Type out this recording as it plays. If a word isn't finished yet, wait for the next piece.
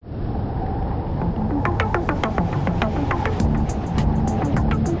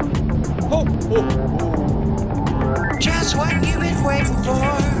Just what you've been waiting for.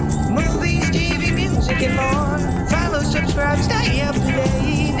 Movies, TV, music, and more. Follow, subscribe, stay up to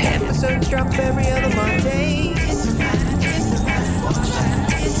date. Episodes drop every other Monday. It's the Matt Watch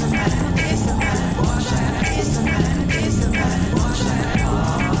That. It's the Matt Watch That. It's the Matt Watch That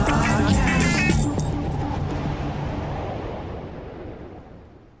podcast.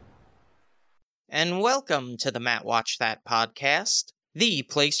 And welcome to the Matt Watch That podcast, the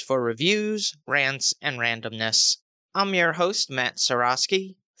place for reviews, rants, and randomness. I'm your host, Matt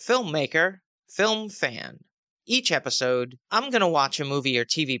Seroski, filmmaker, film fan. Each episode, I'm going to watch a movie or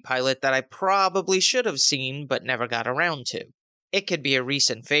TV pilot that I probably should have seen but never got around to. It could be a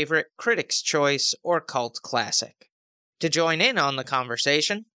recent favorite, critic's choice, or cult classic. To join in on the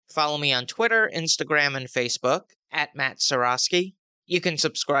conversation, follow me on Twitter, Instagram, and Facebook at Matt Seroski. You can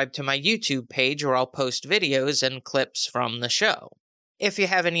subscribe to my YouTube page where I'll post videos and clips from the show. If you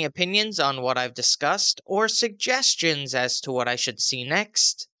have any opinions on what I've discussed or suggestions as to what I should see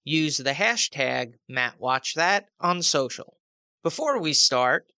next, use the hashtag MattWatchThat on social. Before we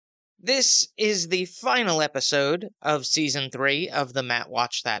start, this is the final episode of Season 3 of the Matt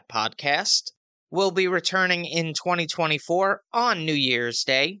Watch That podcast. We'll be returning in 2024 on New Year's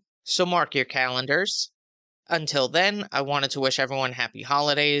Day, so mark your calendars. Until then, I wanted to wish everyone happy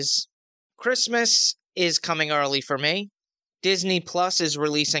holidays. Christmas is coming early for me. Disney Plus is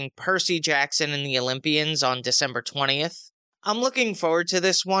releasing Percy Jackson and the Olympians on December 20th. I'm looking forward to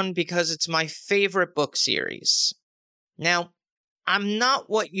this one because it's my favorite book series. Now, I'm not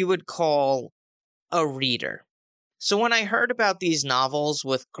what you would call a reader. So when I heard about these novels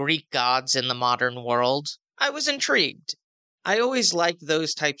with Greek gods in the modern world, I was intrigued. I always liked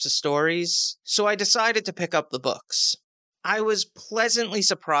those types of stories, so I decided to pick up the books. I was pleasantly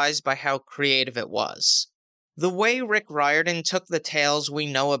surprised by how creative it was. The way Rick Riordan took the tales we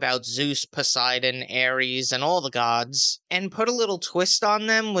know about Zeus, Poseidon, Ares, and all the gods, and put a little twist on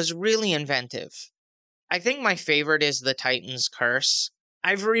them was really inventive. I think my favorite is The Titan's Curse.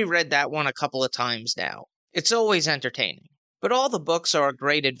 I've reread that one a couple of times now. It's always entertaining. But all the books are a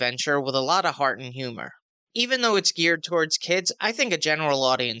great adventure with a lot of heart and humor. Even though it's geared towards kids, I think a general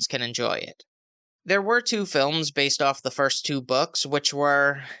audience can enjoy it. There were 2 films based off the first 2 books, which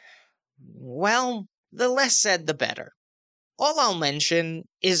were, well, the less said the better. All I'll mention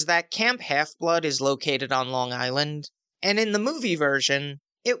is that Camp Half-Blood is located on Long Island, and in the movie version,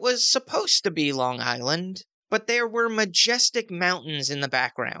 it was supposed to be Long Island, but there were majestic mountains in the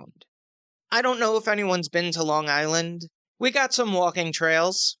background. I don't know if anyone's been to Long Island. We got some walking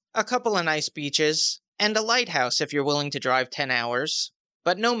trails, a couple of nice beaches, and a lighthouse if you're willing to drive 10 hours,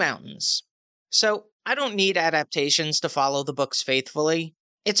 but no mountains. So, I don't need adaptations to follow the books faithfully.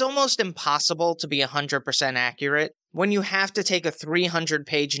 It's almost impossible to be 100% accurate when you have to take a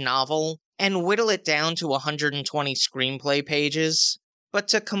 300-page novel and whittle it down to 120 screenplay pages, but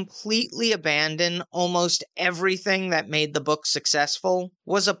to completely abandon almost everything that made the book successful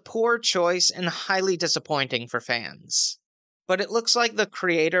was a poor choice and highly disappointing for fans. But it looks like the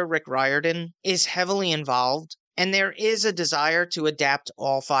creator, Rick Riordan, is heavily involved, and there is a desire to adapt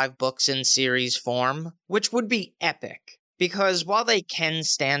all 5 books in series form, which would be epic. Because while they can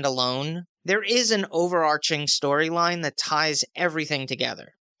stand alone, there is an overarching storyline that ties everything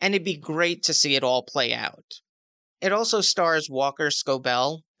together, and it'd be great to see it all play out. It also stars Walker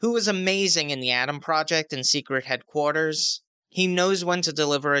Scobell, who was amazing in The Atom Project and Secret Headquarters. He knows when to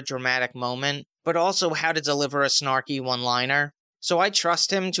deliver a dramatic moment, but also how to deliver a snarky one-liner, so I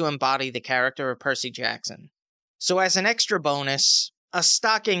trust him to embody the character of Percy Jackson. So as an extra bonus, a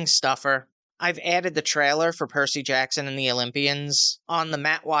stocking stuffer, I've added the trailer for Percy Jackson and the Olympians on the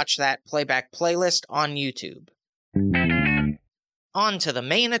Matt Watch That playback playlist on YouTube. On to the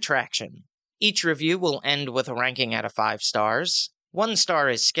main attraction. Each review will end with a ranking out of 5 stars. 1 star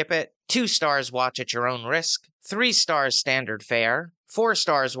is skip it, 2 stars watch at your own risk, 3 stars standard fare, 4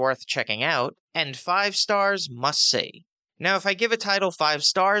 stars worth checking out, and 5 stars must see. Now if I give a title 5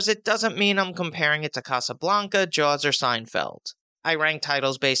 stars, it doesn't mean I'm comparing it to Casablanca, Jaws, or Seinfeld. I rank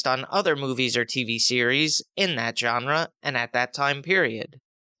titles based on other movies or TV series in that genre and at that time period.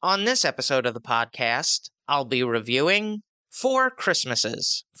 On this episode of the podcast, I'll be reviewing 4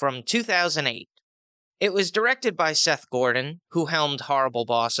 Christmases from 2008. It was directed by Seth Gordon, who helmed Horrible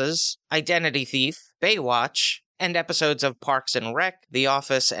Bosses, Identity Thief, Baywatch, and episodes of Parks and Rec, The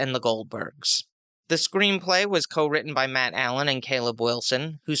Office, and The Goldbergs. The screenplay was co-written by Matt Allen and Caleb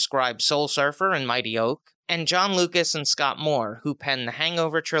Wilson, who scribed Soul Surfer and Mighty Oak, and John Lucas and Scott Moore, who penned the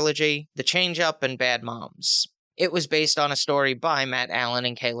Hangover trilogy, The Change-Up, and Bad Moms. It was based on a story by Matt Allen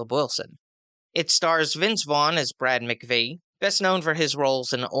and Caleb Wilson. It stars Vince Vaughn as Brad McVee, Best known for his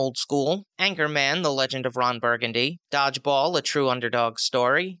roles in Old School, Anchorman: The Legend of Ron Burgundy, Dodgeball: A True Underdog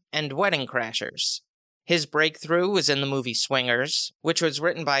Story, and Wedding Crashers. His breakthrough was in the movie Swingers, which was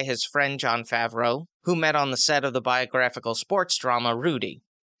written by his friend Jon Favreau, who met on the set of the biographical sports drama Rudy.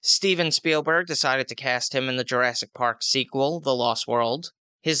 Steven Spielberg decided to cast him in the Jurassic Park sequel, The Lost World.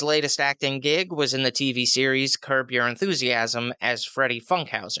 His latest acting gig was in the TV series Curb Your Enthusiasm as Freddie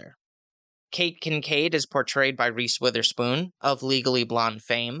Funkhauser. Kate Kincaid is portrayed by Reese Witherspoon, of Legally Blonde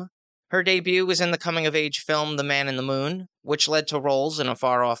fame. Her debut was in the coming-of-age film The Man in the Moon, which led to roles in A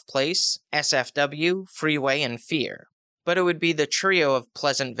Far Off Place, SFW, Freeway, and Fear. But it would be the trio of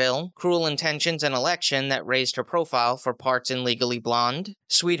Pleasantville, Cruel Intentions, and Election that raised her profile for parts in Legally Blonde,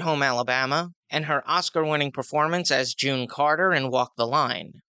 Sweet Home Alabama, and her Oscar-winning performance as June Carter in Walk the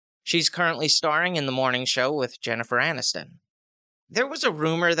Line. She's currently starring in The Morning Show with Jennifer Aniston. There was a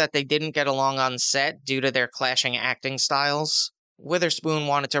rumor that they didn't get along on set due to their clashing acting styles. Witherspoon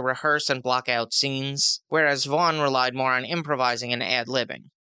wanted to rehearse and block out scenes, whereas Vaughn relied more on improvising and ad-libbing.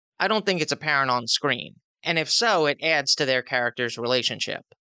 I don't think it's apparent on screen, and if so, it adds to their characters' relationship.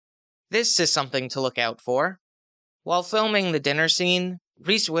 This is something to look out for. While filming the dinner scene,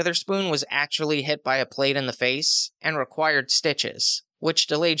 Reese Witherspoon was actually hit by a plate in the face and required stitches, which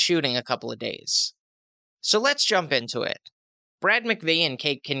delayed shooting a couple of days. So let's jump into it. Brad McVee and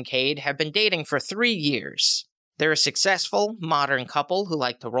Kate Kincaid have been dating for 3 years. They're a successful, modern couple who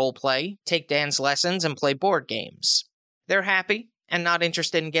like to role-play, take dance lessons, and play board games. They're happy and not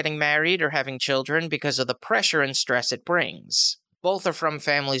interested in getting married or having children because of the pressure and stress it brings. Both are from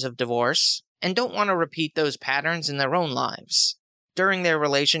families of divorce and don't want to repeat those patterns in their own lives. During their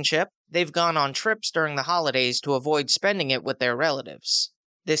relationship, they've gone on trips during the holidays to avoid spending it with their relatives.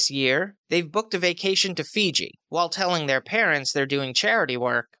 This year, they've booked a vacation to Fiji while telling their parents they're doing charity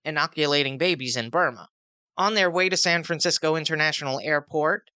work, inoculating babies in Burma. On their way to San Francisco International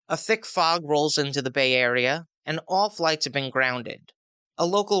Airport, a thick fog rolls into the Bay Area, and all flights have been grounded. A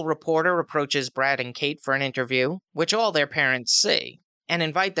local reporter approaches Brad and Kate for an interview, which all their parents see, and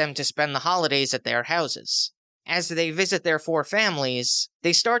invite them to spend the holidays at their houses. As they visit their 4 families,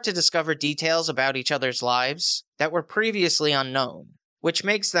 they start to discover details about each other's lives that were previously unknown, which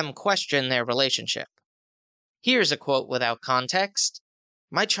makes them question their relationship. Here's a quote without context.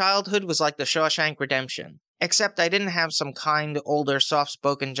 "My childhood was like the Shawshank Redemption, except I didn't have some kind, older,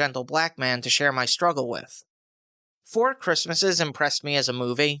 soft-spoken, gentle black man to share my struggle with." 4 Christmases impressed me as a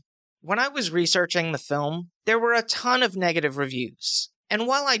movie. When I was researching the film, there were a ton of negative reviews. And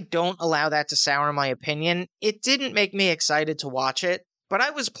while I don't allow that to sour my opinion, it didn't make me excited to watch it, but I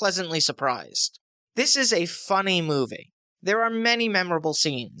was pleasantly surprised. This is a funny movie. There are many memorable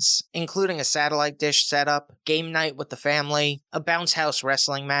scenes, including a satellite dish setup, game night with the family, a bounce house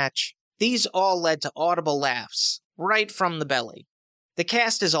wrestling match. These all led to audible laughs, right from the belly. The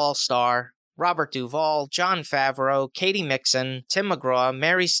cast is all-star. Robert Duvall, Jon Favreau, Katie Mixon, Tim McGraw,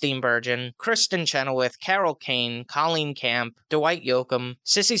 Mary Steenburgen, Kristen Chenoweth, Carol Kane, Colleen Camp, Dwight Yoakam,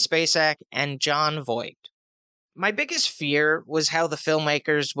 Sissy Spacek, and Jon Voight. My biggest fear was how the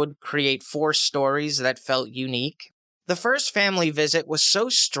filmmakers would create 4 stories that felt unique. The first family visit was so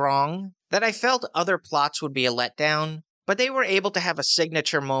strong that I felt other plots would be a letdown, but they were able to have a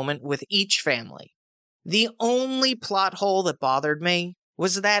signature moment with each family. The only plot hole that bothered me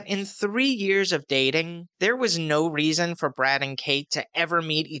was that in 3 years of dating, there was no reason for Brad and Kate to ever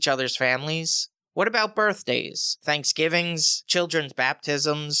meet each other's families. What about birthdays, Thanksgivings, children's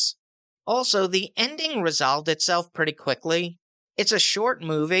baptisms? Also, the ending resolved itself pretty quickly. It's a short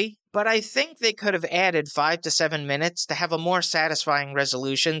movie, but I think they could have added 5 to 7 minutes to have a more satisfying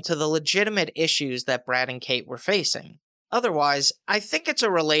resolution to the legitimate issues that Brad and Kate were facing. Otherwise, I think it's a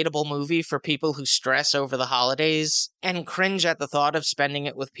relatable movie for people who stress over the holidays and cringe at the thought of spending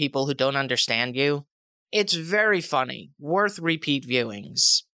it with people who don't understand you. It's very funny, worth repeat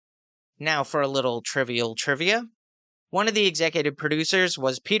viewings. Now for a little trivial trivia. One of the executive producers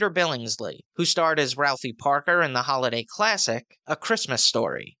was Peter Billingsley, who starred as Ralphie Parker in the holiday classic, A Christmas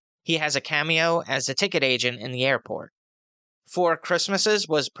Story. He has a cameo as a ticket agent in the airport. 4 Christmases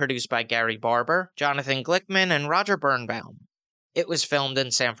was produced by Gary Barber, Jonathan Glickman, and Roger Birnbaum. It was filmed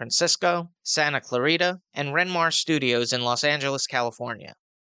in San Francisco, Santa Clarita, and Renmar Studios in Los Angeles, California.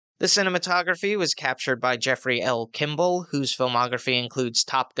 The cinematography was captured by Jeffrey L. Kimball, whose filmography includes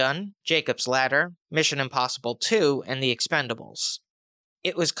Top Gun, Jacob's Ladder, Mission Impossible 2, and The Expendables.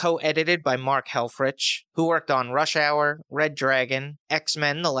 It was co-edited by Mark Helfrich, who worked on Rush Hour, Red Dragon,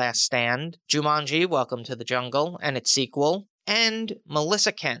 X-Men: The Last Stand, Jumanji: Welcome to the Jungle, and its sequel, and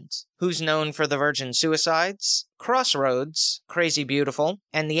Melissa Kent, who's known for The Virgin Suicides, Crossroads, Crazy Beautiful,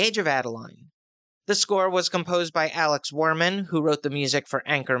 and The Age of Adeline. The score was composed by Alex Werman, who wrote the music for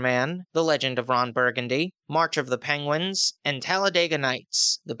Anchorman, The Legend of Ron Burgundy, March of the Penguins, and Talladega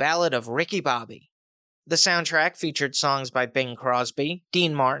Nights, The Ballad of Ricky Bobby. The soundtrack featured songs by Bing Crosby,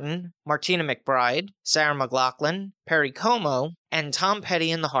 Dean Martin, Martina McBride, Sarah McLachlan, Perry Como, and Tom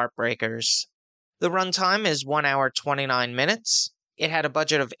Petty and the Heartbreakers. The runtime is 1 hour 29 minutes. It had a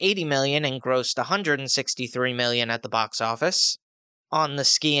budget of $80 million and grossed $163 million at the box office. On the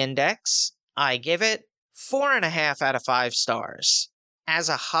Ski Index, I give it 4.5 out of 5 stars. As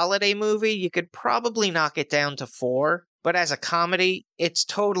a holiday movie, you could probably knock it down to 4, but as a comedy, it's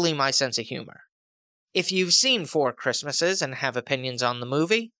totally my sense of humor. If you've seen 4 Christmases and have opinions on the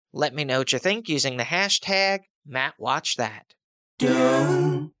movie, let me know what you think using the hashtag MattWatchThat.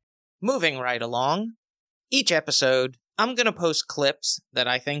 Moving right along, each episode, I'm going to post clips that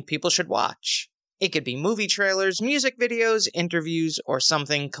I think people should watch. It could be movie trailers, music videos, interviews, or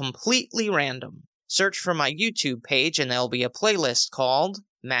something completely random. Search for my YouTube page and there'll be a playlist called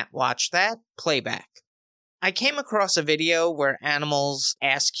Matt Watch That Playback. I came across a video where animals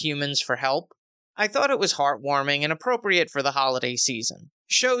ask humans for help. I thought it was heartwarming and appropriate for the holiday season.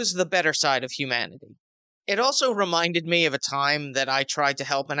 Shows the better side of humanity. It also reminded me of a time that I tried to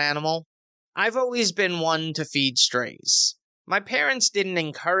help an animal. I've always been one to feed strays. My parents didn't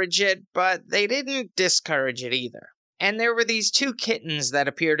encourage it, but they didn't discourage it either. And there were these 2 kittens that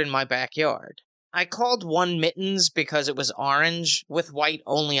appeared in my backyard. I called one Mittens because it was orange, with white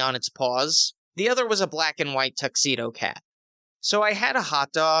only on its paws. The other was a black and white tuxedo cat. So I had a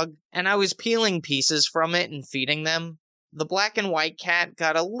hot dog, and I was peeling pieces from it and feeding them. The black and white cat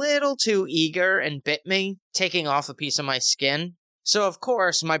got a little too eager and bit me, taking off a piece of my skin. So of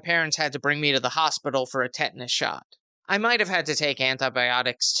course, my parents had to bring me to the hospital for a tetanus shot. I might have had to take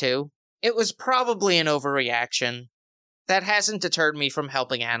antibiotics too. It was probably an overreaction. That hasn't deterred me from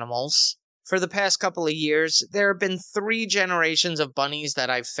helping animals. For the past couple of years, there have been 3 generations of bunnies that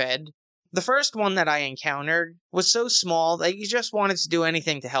I've fed. The first one that I encountered was so small that you just wanted to do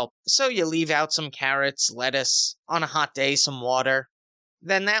anything to help. So you leave out some carrots, lettuce, on a hot day some water.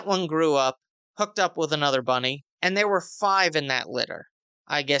 Then that one grew up, hooked up with another bunny, and there were 5 in that litter.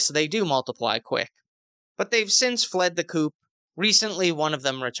 I guess they do multiply quick. But they've since fled the coop. Recently one of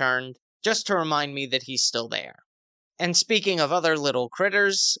them returned, just to remind me that he's still there. And speaking of other little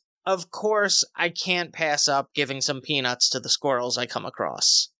critters, of course I can't pass up giving some peanuts to the squirrels I come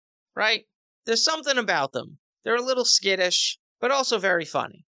across. Right? There's something about them. They're a little skittish, but also very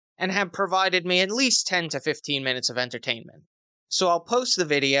funny, and have provided me at least 10 to 15 minutes of entertainment. So I'll post the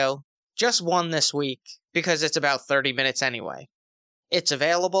video, just one this week, because it's about 30 minutes anyway. It's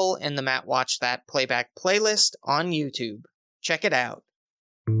available in the Matt Watch That Playback playlist on YouTube. Check it out.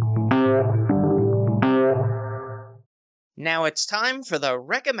 Now it's time for the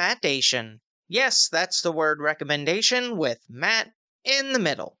recommendation. Yes, that's the word recommendation with Matt in the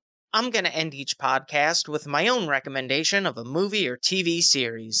middle. I'm going to end each podcast with my own recommendation of a movie or TV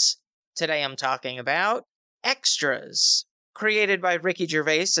series. Today I'm talking about Extras. Created by Ricky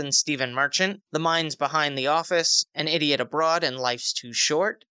Gervais and Stephen Merchant, the minds behind The Office, An Idiot Abroad, and Life's Too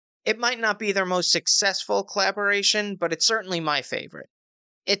Short. It might not be their most successful collaboration, but it's certainly my favorite.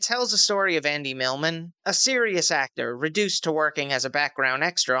 It tells a story of Andy Millman, a serious actor reduced to working as a background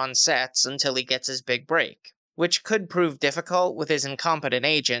extra on sets until he gets his big break, which could prove difficult with his incompetent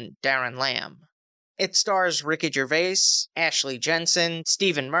agent, Darren Lamb. It stars Ricky Gervais, Ashley Jensen,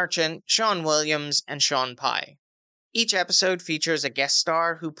 Stephen Merchant, Sean Williams, and Sean Pye. Each episode features a guest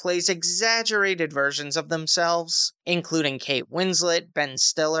star who plays exaggerated versions of themselves, including Kate Winslet, Ben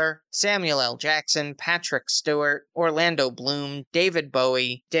Stiller, Samuel L. Jackson, Patrick Stewart, Orlando Bloom, David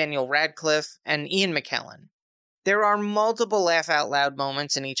Bowie, Daniel Radcliffe, and Ian McKellen. There are multiple laugh-out-loud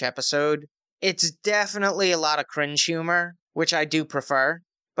moments in each episode. It's definitely a lot of cringe humor, which I do prefer,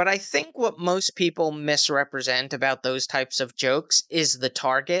 but I think what most people misrepresent about those types of jokes is the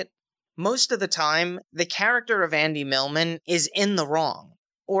target. Most of the time, the character of Andy Millman is in the wrong,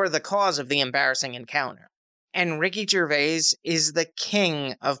 or the cause of the embarrassing encounter. And Ricky Gervais is the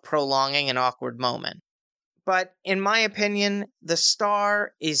king of prolonging an awkward moment. But, in my opinion, the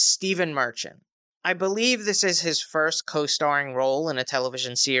star is Stephen Merchant. I believe this is his first co-starring role in a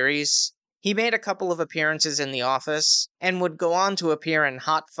television series. He made a couple of appearances in The Office, and would go on to appear in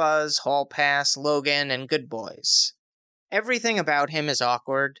Hot Fuzz, Hall Pass, Logan, and Good Boys. Everything about him is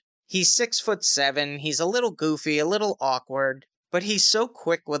awkward. He's 6'7", he's a little goofy, a little awkward, but he's so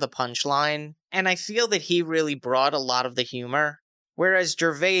quick with a punchline, and I feel that he really brought a lot of the humor, whereas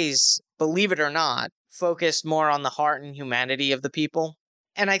Gervais, believe it or not, focused more on the heart and humanity of the people.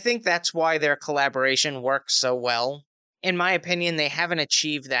 And I think that's why their collaboration works so well. In my opinion, they haven't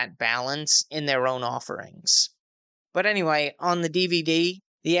achieved that balance in their own offerings. But anyway, on the DVD,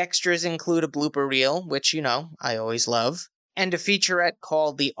 the extras include a blooper reel, which, I always love, and a featurette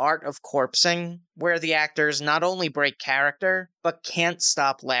called The Art of Corpsing, where the actors not only break character, but can't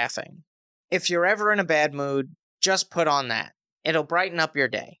stop laughing. If you're ever in a bad mood, just put on that. It'll brighten up your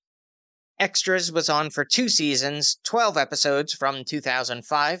day. Extras was on for 2 seasons, 12 episodes from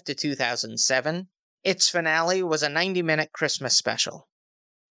 2005 to 2007. Its finale was a 90-minute Christmas special.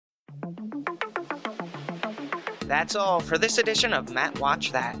 That's all for this edition of Matt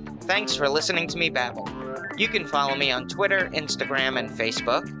Watch That. Thanks for listening to me babble. You can follow me on Twitter, Instagram, and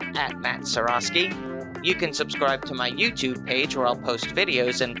Facebook at Matt Seroski. You can subscribe to my YouTube page where I'll post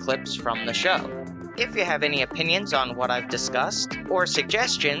videos and clips from the show. If you have any opinions on what I've discussed, or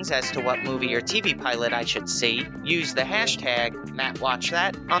suggestions as to what movie or TV pilot I should see, use the hashtag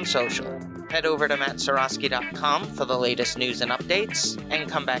MattWatchThat on social. Head over to mattseroski.com for the latest news and updates, and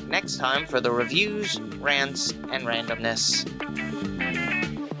come back next time for the reviews, rants, and randomness.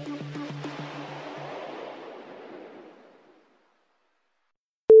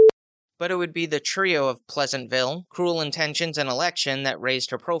 But it would be the trio of Pleasantville, Cruel Intentions, and Election that raised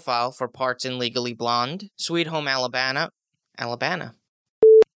her profile for parts in Legally Blonde, Sweet Home Alabama.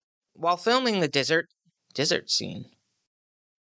 While filming the desert scene.